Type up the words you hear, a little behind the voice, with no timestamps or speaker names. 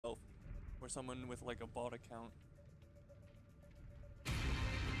someone with like a bot account.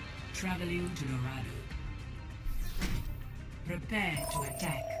 Traveling to Dorado. Prepare to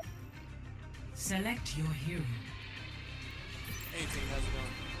attack. Select your hero. Hey team, how's it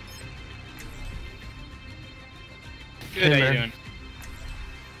going? Good, how you doing?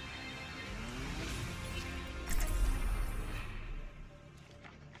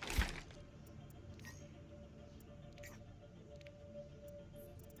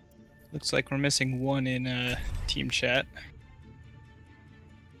 Looks like we're missing one in team chat.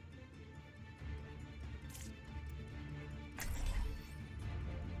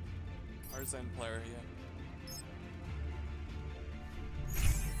 Our Zen player, yeah.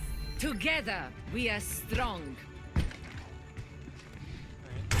 Together, we are strong.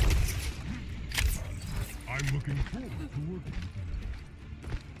 I'm looking forward to working with you.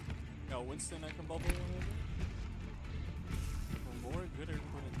 No, Winston, I can bubble whenever. Or more good or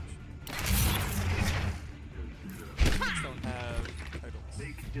Just don't have titles.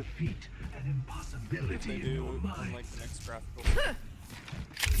 Make defeat an impossibility If they in do, your mind. unlike the next graphical.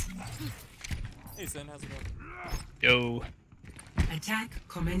 Hey Zen, how's it going? Yo. Attack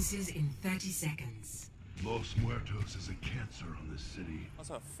commences in 30 seconds. Los Muertos is a cancer on this city.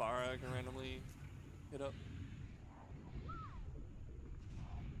 Also have Farah I can randomly hit up.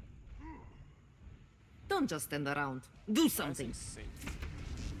 Don't just stand around. Do Farah's something. insane.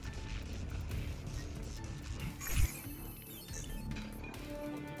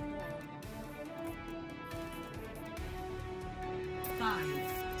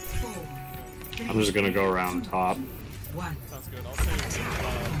 I'm just gonna go around top. Sounds good. I'll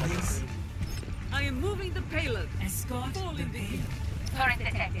save I am moving the payload. Escort Fall the in the payload. Turret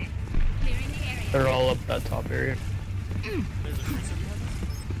detected. Clearing the area. They're all up that top area. There's a tracer behind us.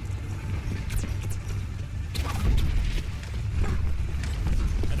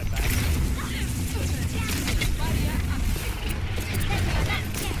 And a back.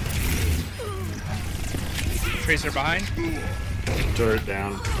 Tracer behind. Turret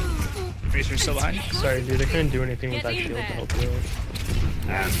down. Tracer still behind. Sorry, dude, I couldn't do anything with Get that in shield to there. help you out.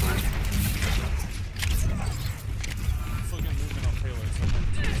 Nah, that's fine. Still gonna move in on payload,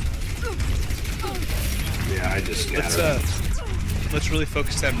 so Yeah, I just Let's scattered. let's really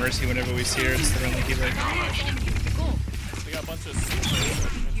focus that Mercy whenever we see her. It's the only healer. they got a bunch of super.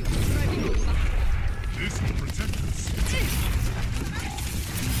 This will protect us.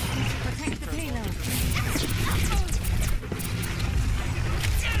 Protect the payload.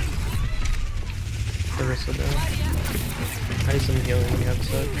 Carissa down. I need some healing when you have a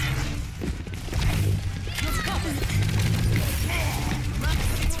sec.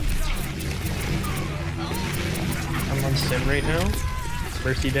 I'm on Sim right now.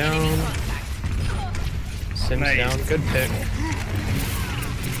 Mercy down. Sim's Nice. down. Good pick.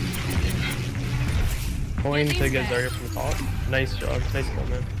 Going to get Zarya from the top. Nice job. Nice kill,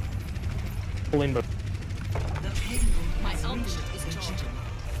 man. Pulling both. My ultimate is charging.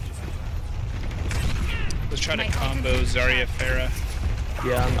 Let's try to combo Zarya Farah.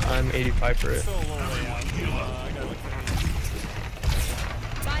 Yeah, I'm 85 for it. Still a little way out. I gotta look for him.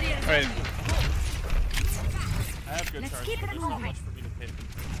 Alright, I have good Let's charge, keep but it there's not moving. much for me to hit.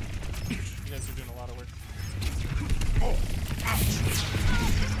 You guys are doing a lot of work.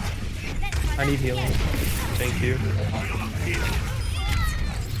 I need healing. Thank you.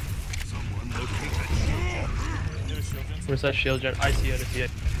 Get a shield gen. Where's that shield gen? I see it, I see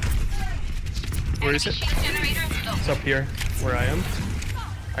it. where is it? It's up here, where I am.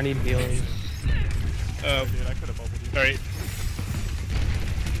 I need healing. Oh, Dude, I could have bubbled you. alright.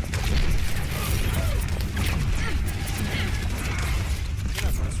 You're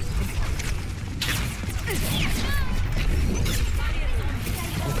not mercy.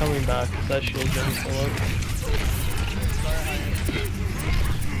 I'm coming back. Is that shield gen still up?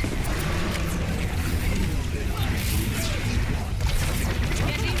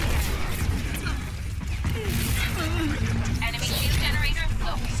 Enemy shield generator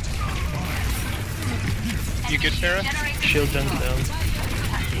low. You good, Farah? Shield gen's down.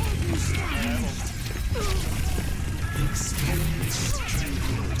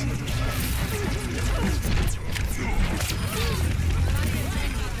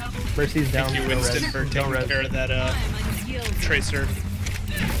 Mercy's down. Thank you, No Winston, res. for No taking res. care of that Tracer.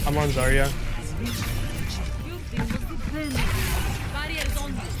 I'm on Zarya. Barriers on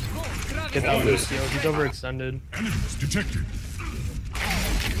you. Go. Grab Get it. that Lucio. He's overextended. Enemies detected.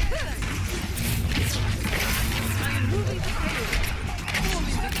 I am moving the payload. Fall in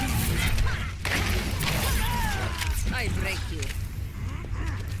the I break you.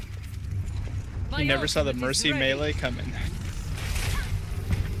 You never saw the Mercy melee coming.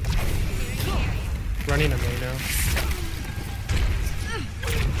 running a May now.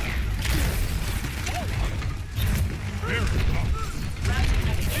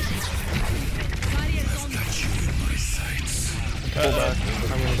 Pull back.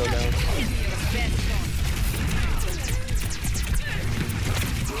 I'm gonna go down.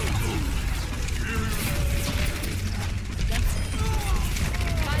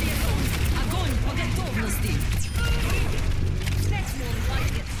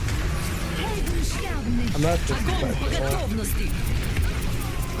 I'm not disrespectful.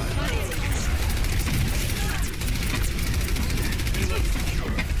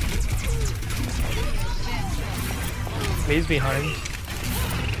 May's behind.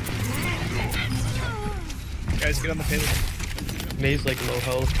 Guys, get on the payload. May's like low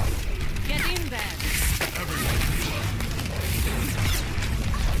health. Get in there.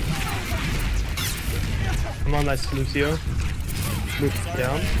 I'm on that Lucio. Luke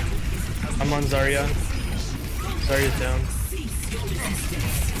down. I'm on Zarya. Zarya's down.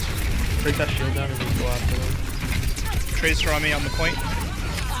 Break that shield down and just go after them. Tracer on me on the point.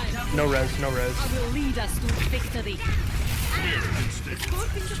 No res, no res. Will lead us to victory.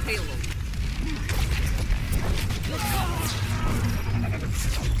 Escorting the payload.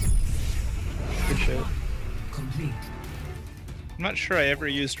 Good shit. Complete. I'm not sure I ever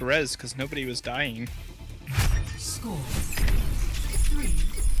used res because nobody was dying. Score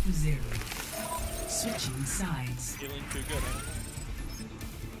 3-0. Switching sides. Feeling too good, eh?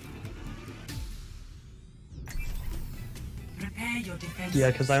 Prepare your defense. Yeah,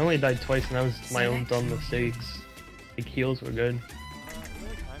 because I only died twice and that was my own dumb mistakes. Like heals were good. I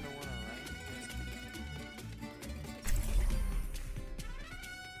really kinda wanna rank.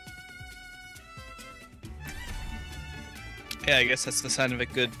 Yeah, I guess that's the sign of a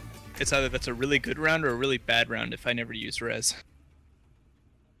good. It's either that's a really good round or a really bad round if I never use res.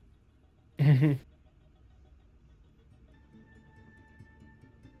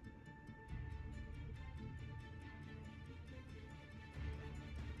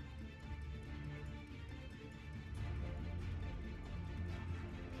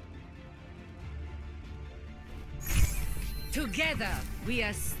 Together, we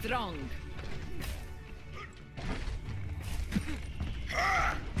are strong.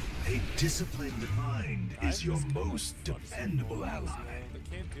 A disciplined mind is your most dependable ally. They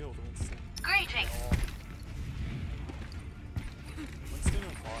can't deal with Winston. Greetings. Winston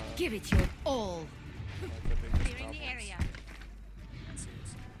and Clara, Give it your all. like the biggest Clearing the problems, area. it seems.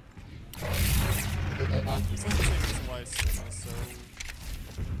 It's like the same reason why Sim is so...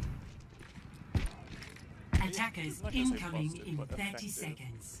 Attackers I'm not gonna say incoming busted, in but 30 effective.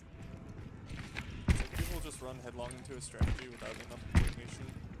 seconds. It's like people just run headlong into a strategy without enough coordination.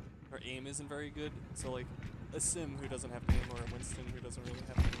 Her aim isn't very good, so like a Sim who doesn't have aim or a Winston who doesn't really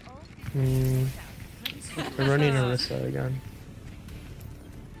have aim. We're running Orisa again.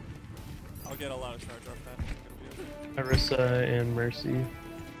 I'll get a lot of charge off that. It's gonna be okay. Orisa and Mercy.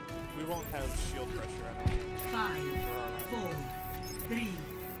 We won't have shield pressure, I don't think. 5, 4, 3,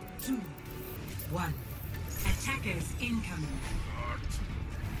 2, 1. Attackers incoming.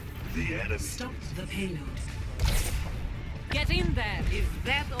 The enemy. Stop the payload. Get in there. Is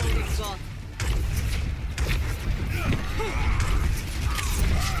that all we've got?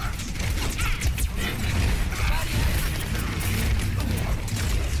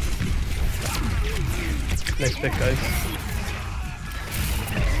 Nice pick, guys.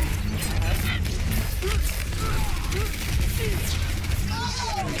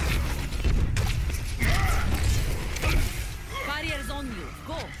 Barriers on you.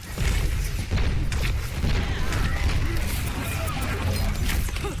 Go.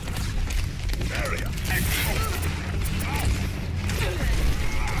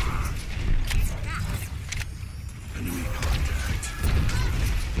 Enemy contact.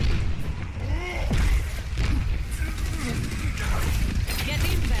 Get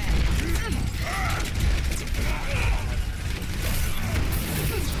in there.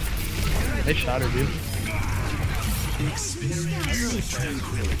 They shot her, dude. Experience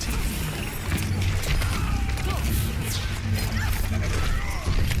tranquility.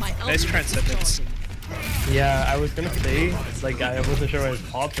 My Nice transcendence. Yeah, I was gonna say, like, I wasn't sure where it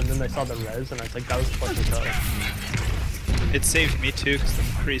popped, and then I saw the res, and I was like, that was fucking tough. It saved me too because the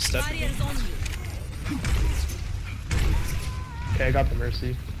McCree stuck me. Barriers on you. Okay, I got the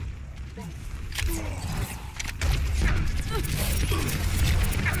Mercy.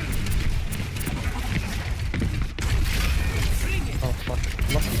 Oh fuck,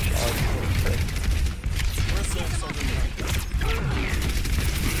 lucky shot. Okay. We're still so good.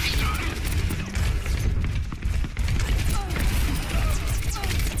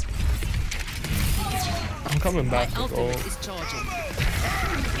 coming back to gold. Ultimate is charging.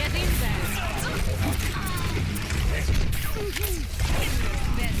 Get in there.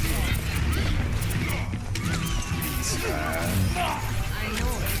 I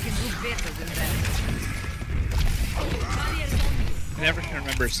know I can do better than that. Barrier's on you. I never can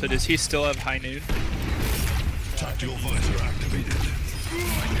remember. So does he still have high noon? Tactical visor activated. I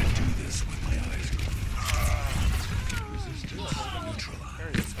can do this with my eyes closed. Resistance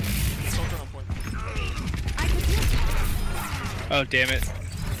neutralized. Soldier on point. Oh, damn it.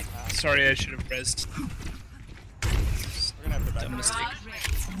 Sorry, I should have rezzed. We're gonna have to back Dumb up. mistake.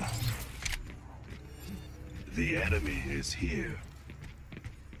 The enemy is here.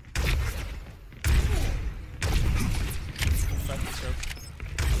 Back to choke.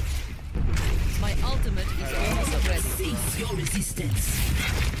 My ultimate is almost ready. Cease your resistance.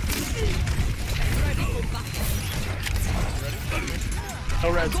 Ready for battle. No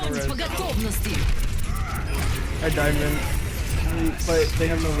res, no Gone res. for готовности. I diamond. But they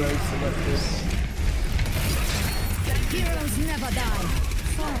have no res, so that's this. Heroes never die.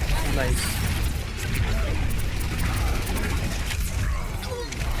 Nice.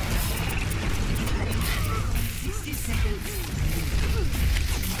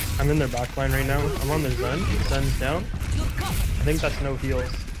 I'm in their backline right now. I'm on their Zen. Zen's down. I think that's no heals.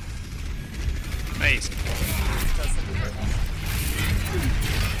 Nice.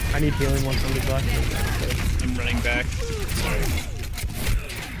 I need healing once somebody's back. I'm running back. Sorry.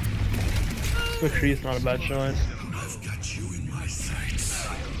 McCree's not a bad choice. I've got you in my sights.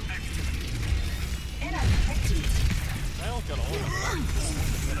 I don't got all of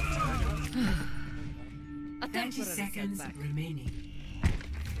A 30 temporary seconds setback. remaining.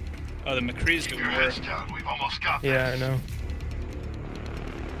 Oh, the McCree's doing more. Down. We've almost got Yeah, I know.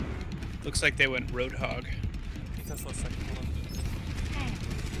 Looks like they went Roadhog. them. That's the second one.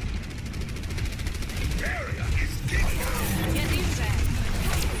 Get in there.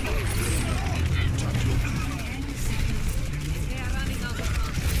 They are running out of time.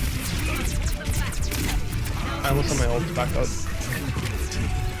 I almost have my ult back up.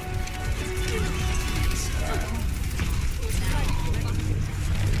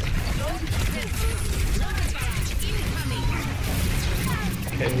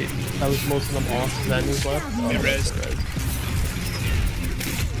 Okay, that was most of them off. Zen is left. Oh, They res. res.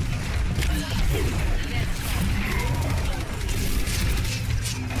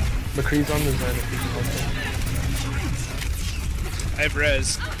 McCree's on the Zen if you can help him. I have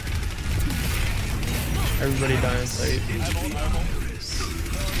res. Everybody die on site.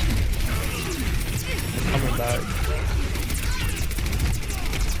 Coming back.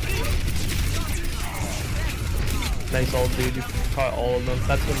 Nice ult, dude. You caught all of them.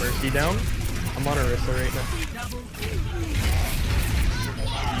 That's the Mercy down. I'm on Orisa right now.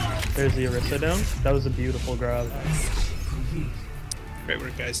 There's the Orisa down. That was a beautiful grab. Great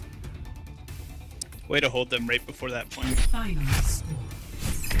work, guys. Way to hold them right before that point. Final score.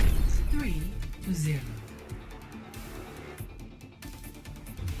 3-0.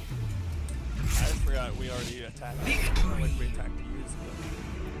 I forgot we already attacked. Like we attacked years ago.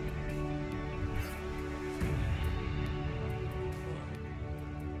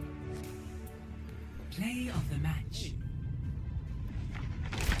 Play of the match.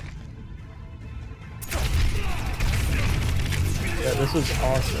 Yeah, this was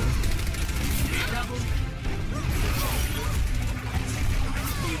awesome.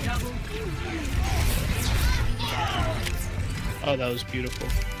 Oh, that was beautiful.